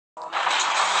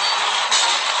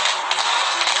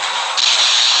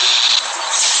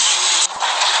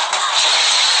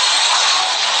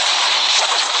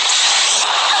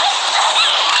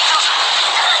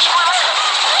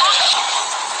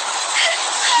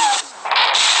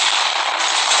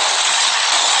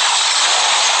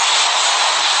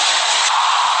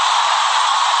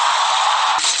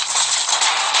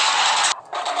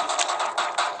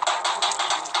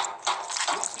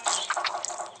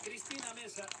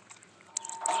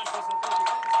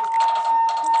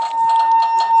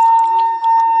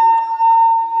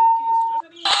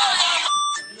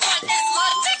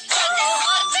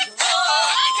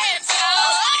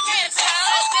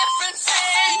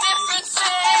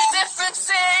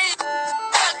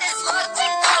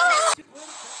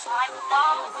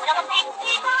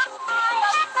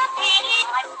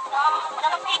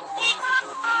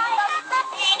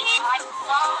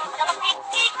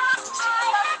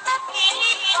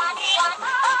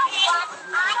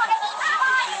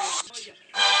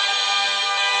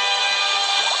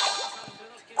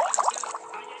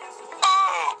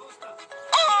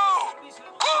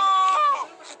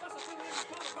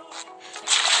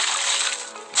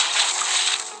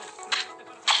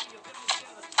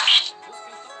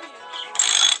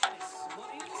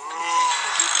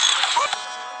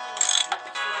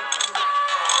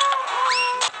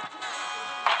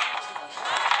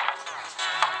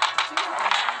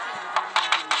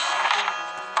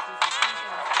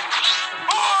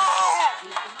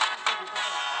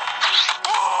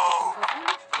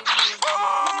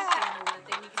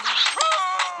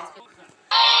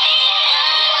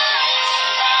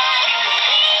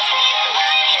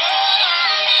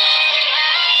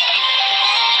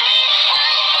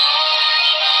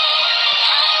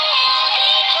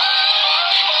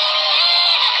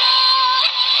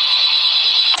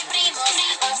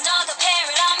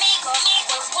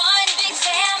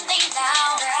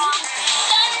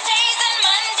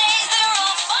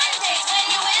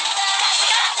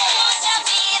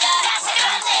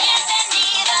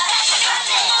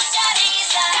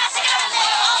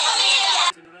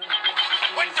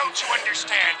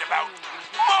Understand about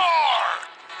more!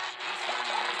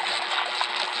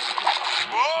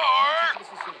 More!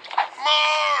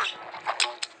 More!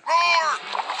 More!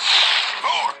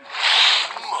 More!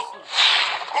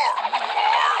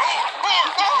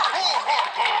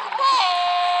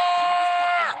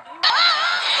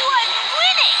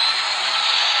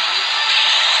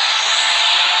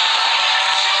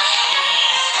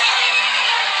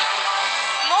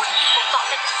 Most people thought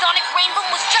that the sonic rainbow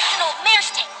was just an old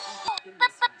mare's tail.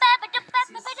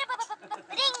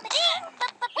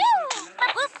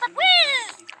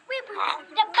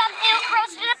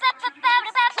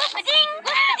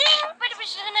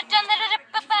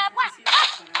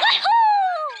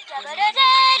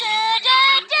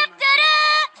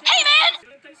 Hey man!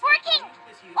 We're a king!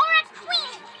 Or a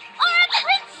queen! Or a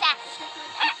princess!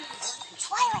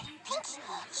 Twilight, Pinky,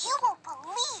 you won't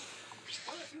believe!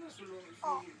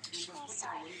 Oh, I'm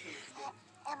sorry.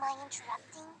 Am I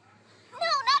interrupting? No,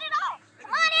 not at all.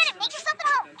 Come on in and make yourself at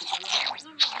home.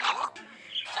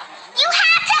 You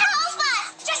have to help us!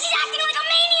 Jessie's acting like a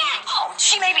maniac! Oh,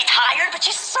 she may be tired, but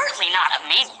she's certainly not a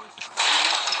maniac.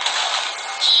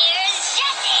 Here's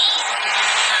Jessie!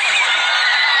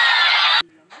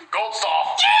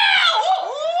 Goldstall!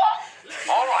 Yeah!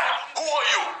 All right, who are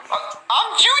you?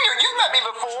 I'm Junior. You've met me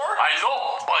before. I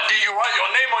know, but did you write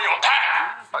your name on your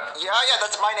tag? Yeah,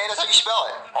 that's my name. That's how you spell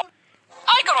it.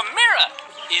 I got a mirror!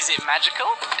 Is it magical?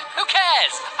 Who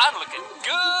cares? I'm looking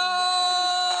good!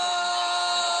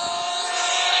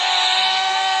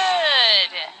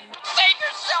 Make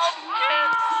yourself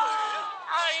good!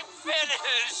 I'm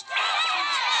finished!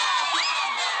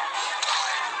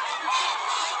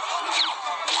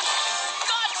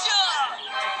 Gotcha!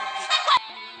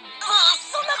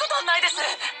 そんなことはないです。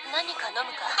何か飲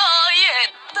むか？い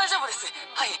え、大丈夫です。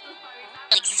はい。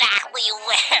Exactly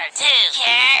where to?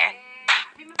 Here?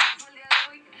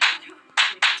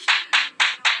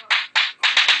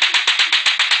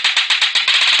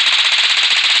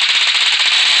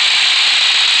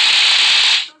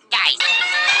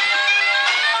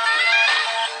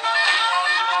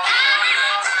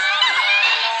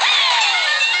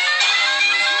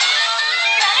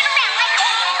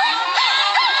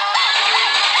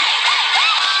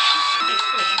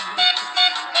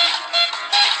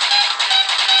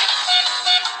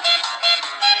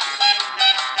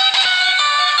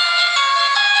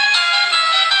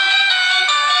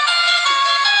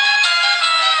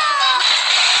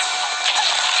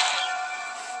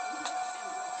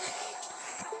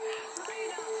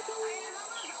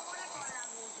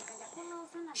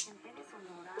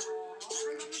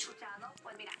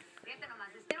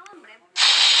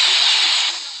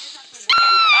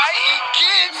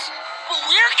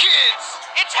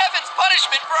 It's heaven's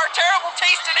punishment for our terrible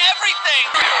taste in everything!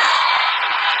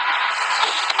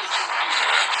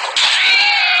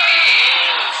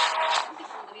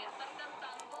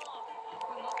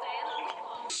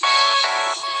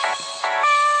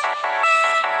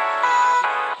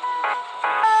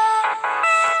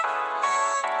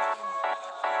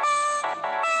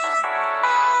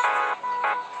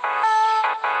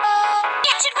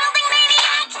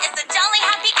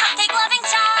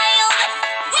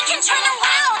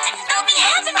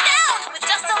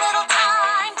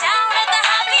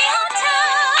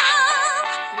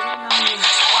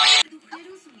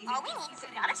 all we need is a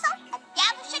dot of salt, a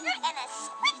dab of sugar, and a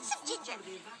spritz of ginger.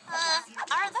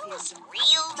 Are those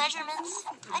real measurements?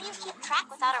 How do you keep track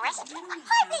without a recipe?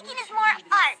 Hot baking is more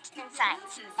art than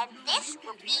science, and this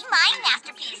will be my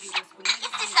masterpiece.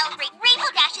 It's to celebrate Rainbow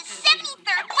Dash's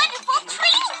 73rd wonderful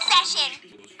training session.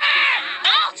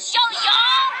 I'll show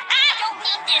y'all! I don't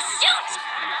need this suit!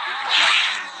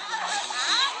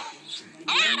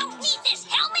 And I don't need this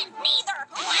helmet neither!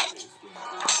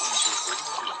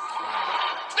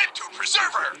 Neptune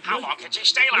Preserver! How long can she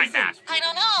stay like that? I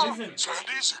don't know.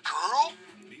 Sandy's a girl?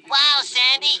 Wow,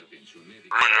 Sandy.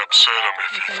 Really upset him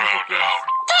if he found out.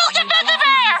 Don't get the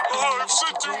bear! Oh, I've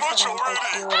said too much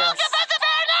already. Don't get the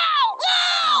bear now!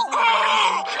 No!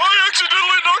 I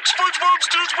accidentally knocked SpongeBob's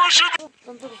toothbrush in.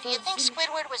 Do you think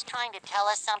Squidward was trying to tell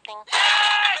us something?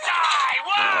 Yes, I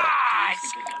was!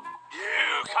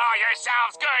 You call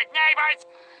yourselves good neighbors?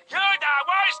 You're the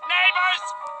worst neighbors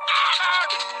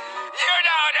ever! You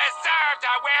don't deserve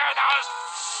to wear those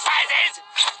fezes!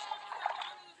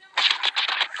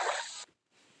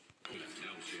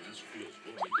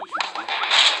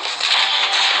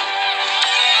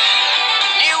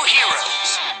 New heroes.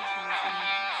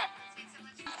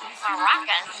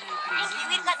 Maracas? Pinky,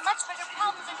 we've got much bigger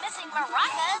problems than missing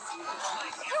maracas.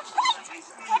 You're right!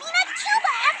 Getting a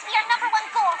tuba has to be our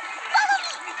 #1 goal. Follow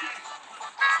me!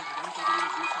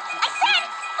 I said,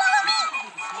 follow me!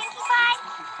 Pinkie Pie,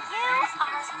 you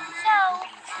are so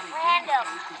random.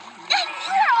 And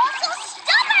you are also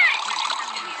stubborn!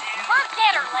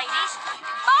 Forget her, ladies.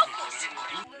 Focus.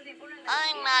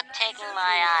 I'm not taking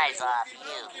my eyes off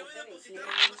you.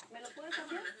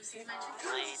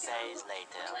 3 days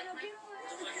later.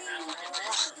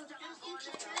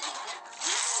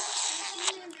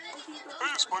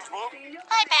 Hey, SpongeBob.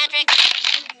 Hi, Patrick.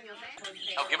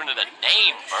 I've given it a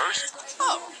name first.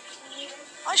 Oh,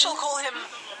 I shall call him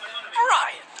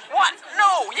Brian. What?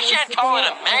 No, you can't call it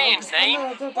a man's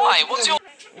name. Why? What's your...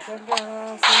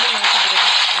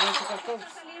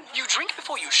 You drink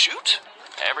before you shoot?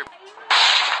 Every...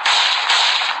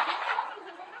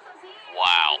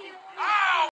 Wow.